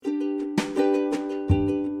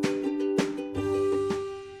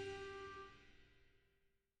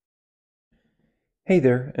Hey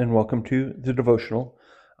there, and welcome to the Devotional.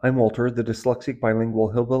 I'm Walter, the dyslexic bilingual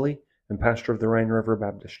hillbilly and pastor of the Rhine River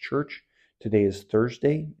Baptist Church. Today is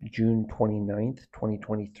Thursday, June 29th,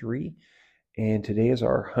 2023, and today is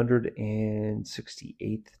our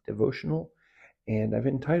 168th devotional. And I've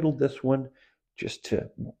entitled this one just to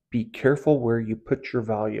be careful where you put your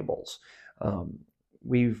valuables. Um,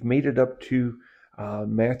 we've made it up to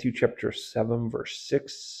Matthew chapter 7, verse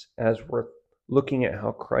 6, as we're looking at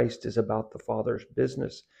how Christ is about the Father's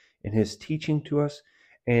business in his teaching to us.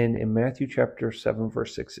 And in Matthew chapter 7,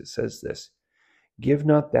 verse 6, it says this: Give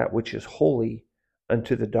not that which is holy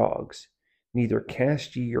unto the dogs, neither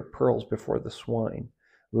cast ye your pearls before the swine,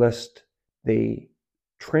 lest they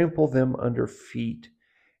trample them under feet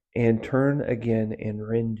and turn again and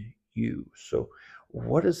rend you. So,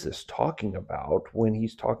 what is this talking about when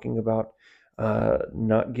he's talking about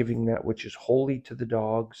not giving that which is holy to the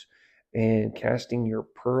dogs and casting your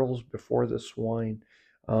pearls before the swine?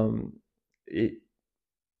 Um, it,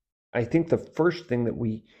 I think the first thing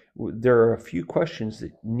that there are a few questions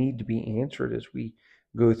that need to be answered as we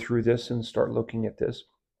go through this and start looking at this.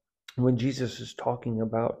 When Jesus is talking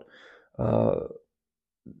about uh,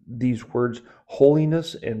 these words,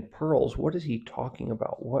 holiness and pearls, what is he talking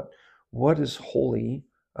about? What is holy?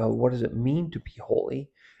 What does it mean to be holy?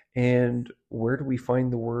 And where do we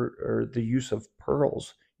find the word or the use of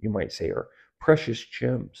pearls, you might say, or precious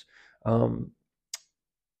gems? Um,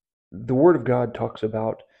 the Word of God talks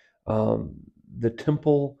about um, the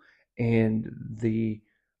temple and the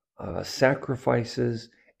sacrifices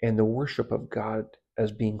and the worship of God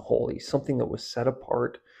as being holy, something that was set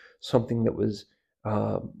apart, something that was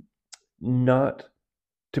um, not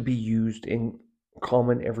to be used in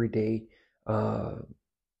common everyday uh,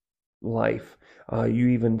 life. You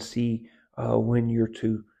even see when you're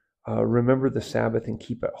to remember the Sabbath and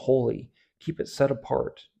keep it holy, keep it set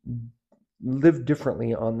apart, live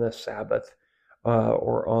differently on the Sabbath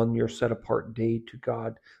or on your set apart day to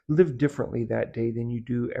God. Live differently that day than you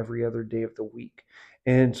do every other day of the week.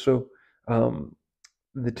 And so um,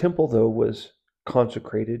 the temple, though, was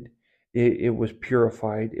consecrated, it was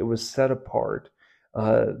purified, it was set apart.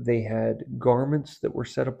 They had garments that were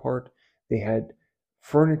set apart, they had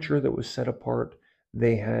furniture that was set apart,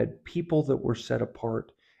 they had people that were set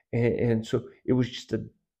apart. And so it was just a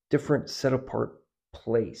different set apart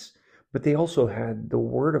place. But they also had the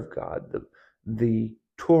Word of God, the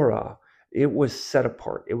Torah. It was set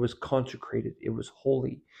apart, it was consecrated, it was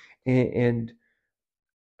holy. And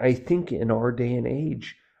I think in our day and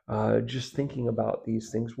age, just thinking about these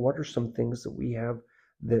things, what are some things that we have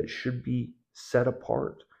that should be set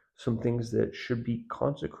apart? Some things that should be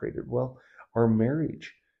consecrated? Well, our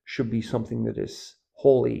marriage should be something that is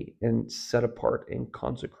holy and set apart and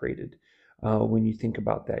consecrated. When you think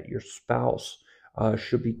about that, your spouse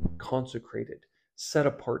should be consecrated, set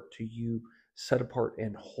apart to you, set apart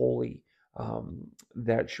and holy.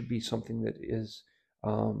 That should be something that is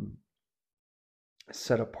um,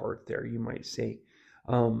 set apart there, you might say.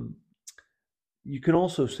 Um, you can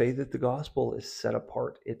also say that the gospel is set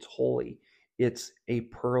apart, it's holy, it's a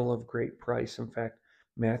pearl of great price. In fact,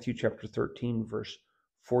 Matthew chapter 13, verse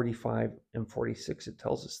 45 and 46, it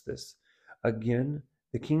tells us this. Again,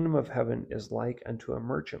 the kingdom of heaven is like unto a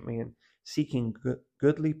merchant man seeking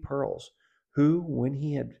goodly pearls, who, when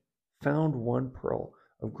he had found one pearl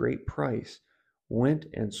of great price, went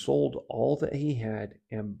and sold all that he had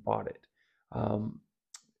and bought it. Um,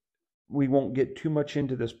 we won't get too much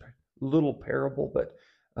into this little parable, but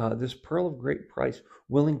this pearl of great price,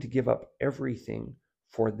 willing to give up everything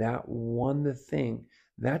for that one thing,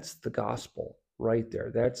 that's the gospel right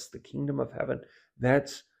there. That's the kingdom of heaven.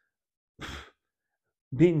 That's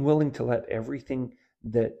being willing to let everything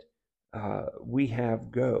that we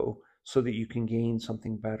have go so that you can gain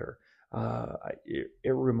something better. It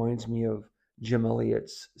reminds me of Jim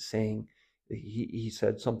Elliot's saying, he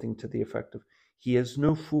said something to the effect of, he is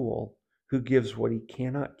no fool who gives what he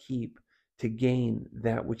cannot keep to gain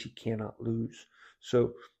that which he cannot lose.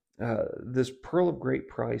 So this pearl of great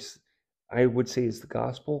price, I would say, is the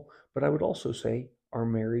gospel, but I would also say our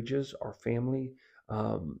marriages, our family,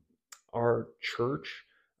 um, our church,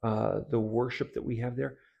 the worship that we have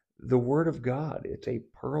there, the Word of God. It's a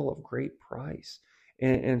pearl of great price.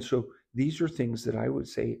 And so these are things that I would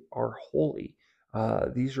say are holy.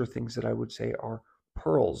 These are things that I would say are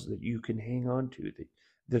pearls that you can hang on to,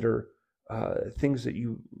 that are things that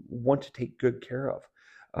you want to take good care of.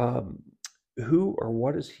 Um, who or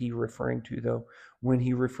what is he referring to, though, when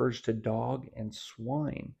he refers to dog and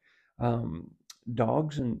swine? Um,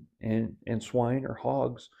 Dogs and swine or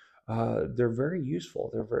hogs, they're very useful.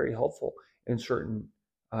 They're very helpful in certain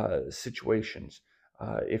situations.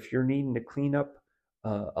 If you're needing to clean up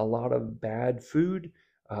a lot of bad food,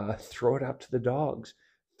 throw it out to the dogs,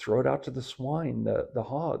 throw it out to the swine, the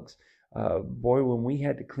hogs. Boy, when we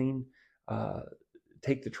had to uh,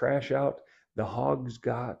 take the trash out, the hogs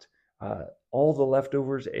got all the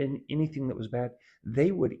leftovers and anything that was bad,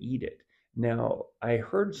 they would eat it. Now, I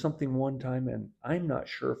heard something one time, and I'm not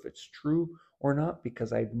sure if it's true or not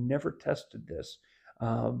because I've never tested this,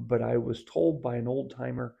 but I was told by an old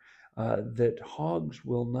timer that hogs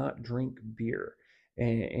will not drink beer.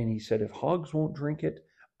 And he said, if hogs won't drink it,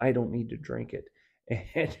 I don't need to drink it.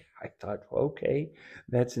 And I thought, okay,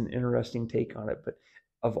 that's an interesting take on it. But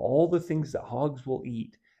of all the things that hogs will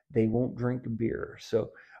eat, they won't drink beer.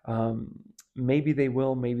 So um, maybe they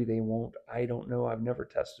will, maybe they won't. I don't know. I've never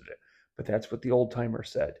tested it, but that's what the old timer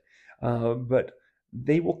said. But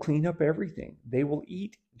they will clean up everything. They will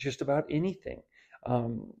eat just about anything.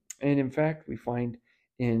 Um, and in fact, we find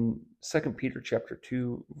in 2 Peter chapter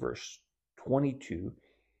 2, verse 22,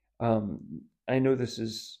 I know this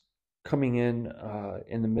is coming in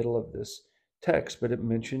the middle of this text, but it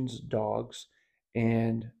mentions dogs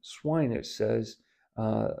and swine. It says,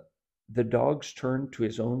 uh, the dogs turn to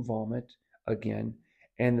his own vomit again,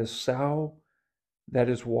 and the sow that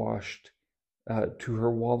is washed to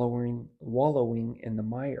her wallowing in the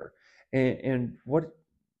mire. And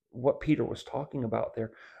what Peter was talking about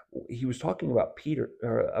there, he was talking about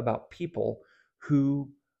about people who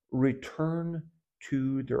return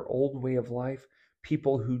to their old way of life,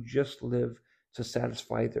 people who just live to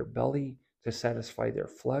satisfy their belly, to satisfy their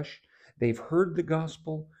flesh. They've heard the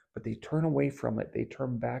gospel, but they turn away from it. They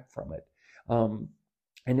turn back from it. Um,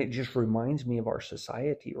 and it just reminds me of our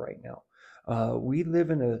society right now. We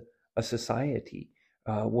live in a society,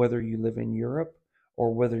 whether you live in Europe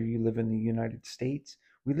or whether you live in the United States,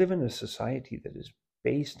 we live in a society that is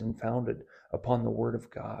based and founded upon the Word of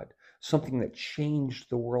God, something that changed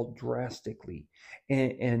the world drastically.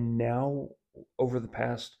 And now, over the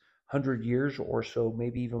past 100 years or so,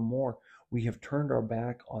 maybe even more, we have turned our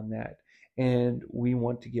back on that. And we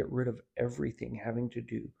want to get rid of everything having to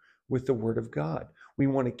do with the Word of God. We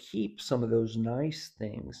want to keep some of those nice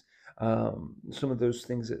things, some of those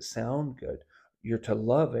things that sound good. You're to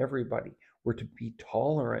love everybody. We're to be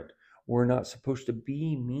tolerant. We're not supposed to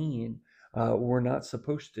be mean. We're not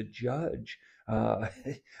supposed to judge. Uh,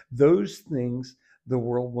 those things the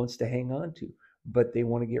world wants to hang on to, but they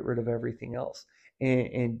want to get rid of everything else.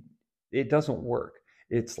 And it doesn't work.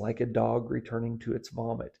 It's like a dog returning to its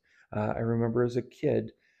vomit. I remember as a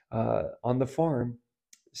kid on the farm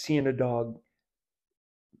seeing a dog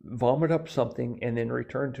vomit up something and then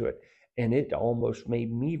return to it. And it almost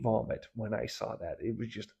made me vomit when I saw that. It was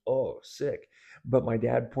just, oh, sick. But my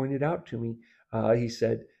dad pointed out to me, he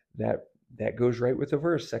said that that goes right with the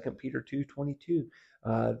verse, 2 Peter 2:22.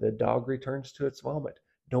 The dog returns to its vomit.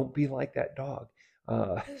 Don't be like that dog.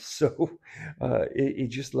 It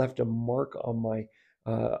just left a mark on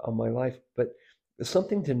my life. But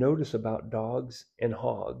something to notice about dogs and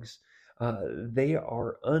hogs, they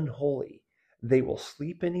are unholy. They will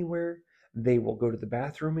sleep anywhere. They will go to the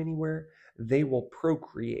bathroom anywhere. They will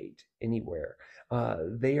procreate anywhere.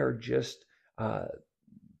 They are just uh,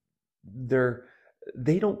 they're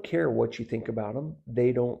they don't care what you think about them.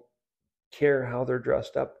 They don't care how they're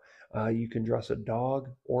dressed up. You can dress a dog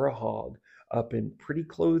or a hog up in pretty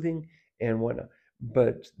clothing and whatnot,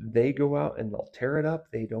 but they go out and they'll tear it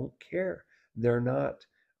up. They don't care. They're not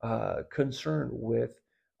concerned with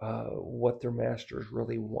what their masters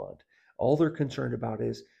really want. All they're concerned about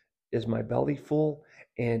is my belly full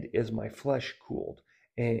and is my flesh cooled?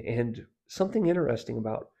 And something interesting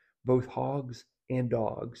about both hogs and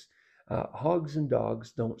dogs. Hogs and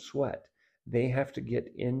dogs don't sweat. They have to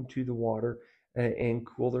get into the water and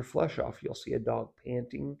cool their flesh off. You'll see a dog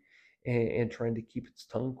panting and trying to keep its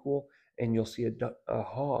tongue cool, and you'll see a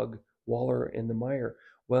hog waller in the mire.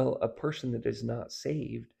 Well, a person that is not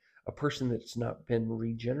saved, a person that's not been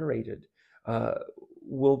regenerated, uh,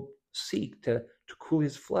 will seek to cool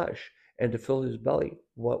his flesh and to fill his belly.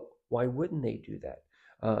 Why wouldn't they do that?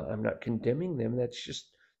 I'm not condemning them. That's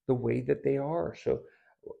just the way that they are. So,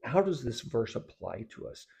 how does this verse apply to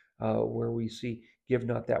us? Where we see, "Give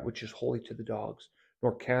not that which is holy to the dogs,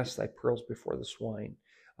 nor cast thy pearls before the swine."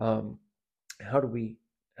 Um, how do we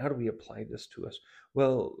apply this to us?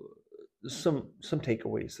 Well, some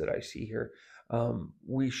takeaways that I see here.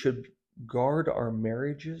 We should guard our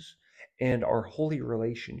marriages and our holy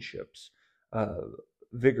relationships uh,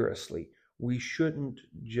 vigorously. We shouldn't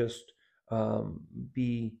just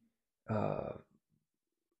be uh,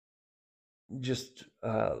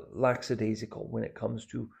 lackadaisical when it comes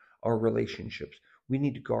to our relationships. We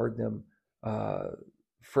need to guard them uh,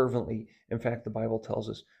 fervently. In fact, the Bible tells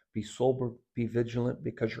us, Be sober, be vigilant,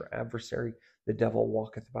 because your adversary, the devil,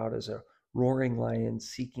 walketh about as a roaring lion,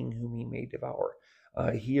 seeking whom he may devour.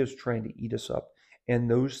 He is trying to eat us up. And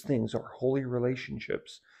those things are holy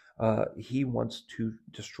relationships. He wants to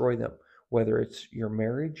destroy them, whether it's your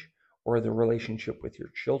marriage or the relationship with your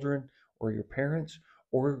children or your parents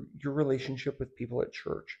or your relationship with people at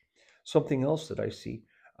church. Something else that I see,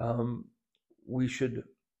 um, we should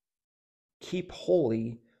keep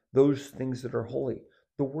holy those things that are holy.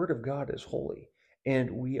 The Word of God is holy,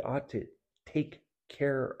 and we ought to take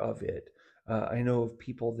care of it. I know of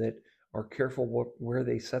people that are careful where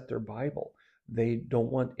they set their Bible. They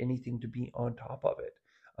don't want anything to be on top of it.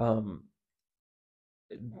 Um,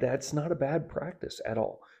 that's not a bad practice at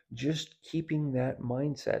all. Just keeping that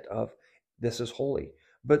mindset of this is holy.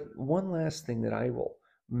 But one last thing that I will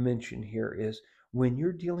mention here is when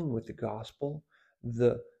you're dealing with the gospel,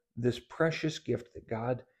 the this precious gift that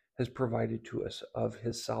God has provided to us of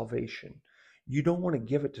his salvation, you don't want to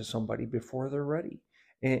give it to somebody before they're ready.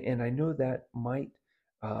 And I know that might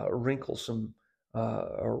wrinkle some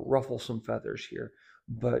or ruffle some feathers here,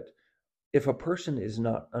 but if a person is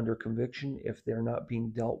not under conviction, if they're not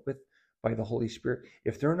being dealt with by the Holy Spirit,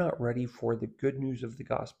 if they're not ready for the good news of the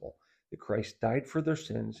gospel, that Christ died for their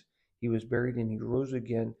sins, he was buried, and he rose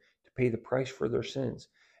again to pay the price for their sins.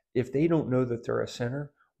 If they don't know that they're a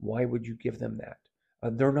sinner, why would you give them that?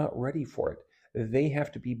 They're not ready for it. They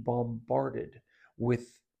have to be bombarded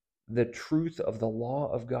with the truth of the law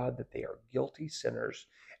of God, that they are guilty sinners,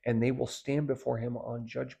 and they will stand before him on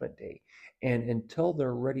judgment day. And until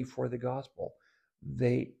they're ready for the gospel,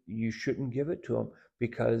 you shouldn't give it to them,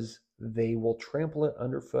 because they will trample it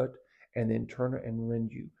underfoot and then turn it and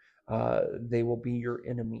rend you. They will be your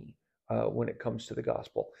enemy when it comes to the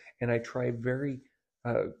gospel. And I try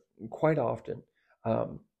uh, quite often,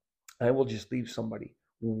 um, I will just leave somebody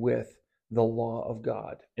with the law of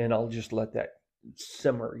God, and I'll just let that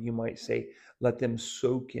simmer, you might say, let them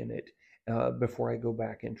soak in it before I go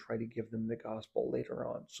back and try to give them the gospel later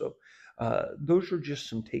on. So, those are just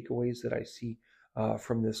some takeaways that I see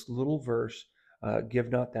from this little verse. Give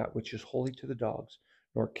not that which is holy to the dogs,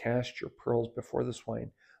 nor cast your pearls before the swine,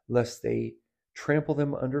 lest they trample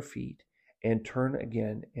them under feet and turn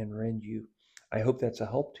again and rend you. I hope that's a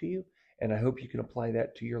help to you, and I hope you can apply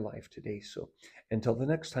that to your life today. So until the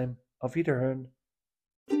next time, auf Wiederhören.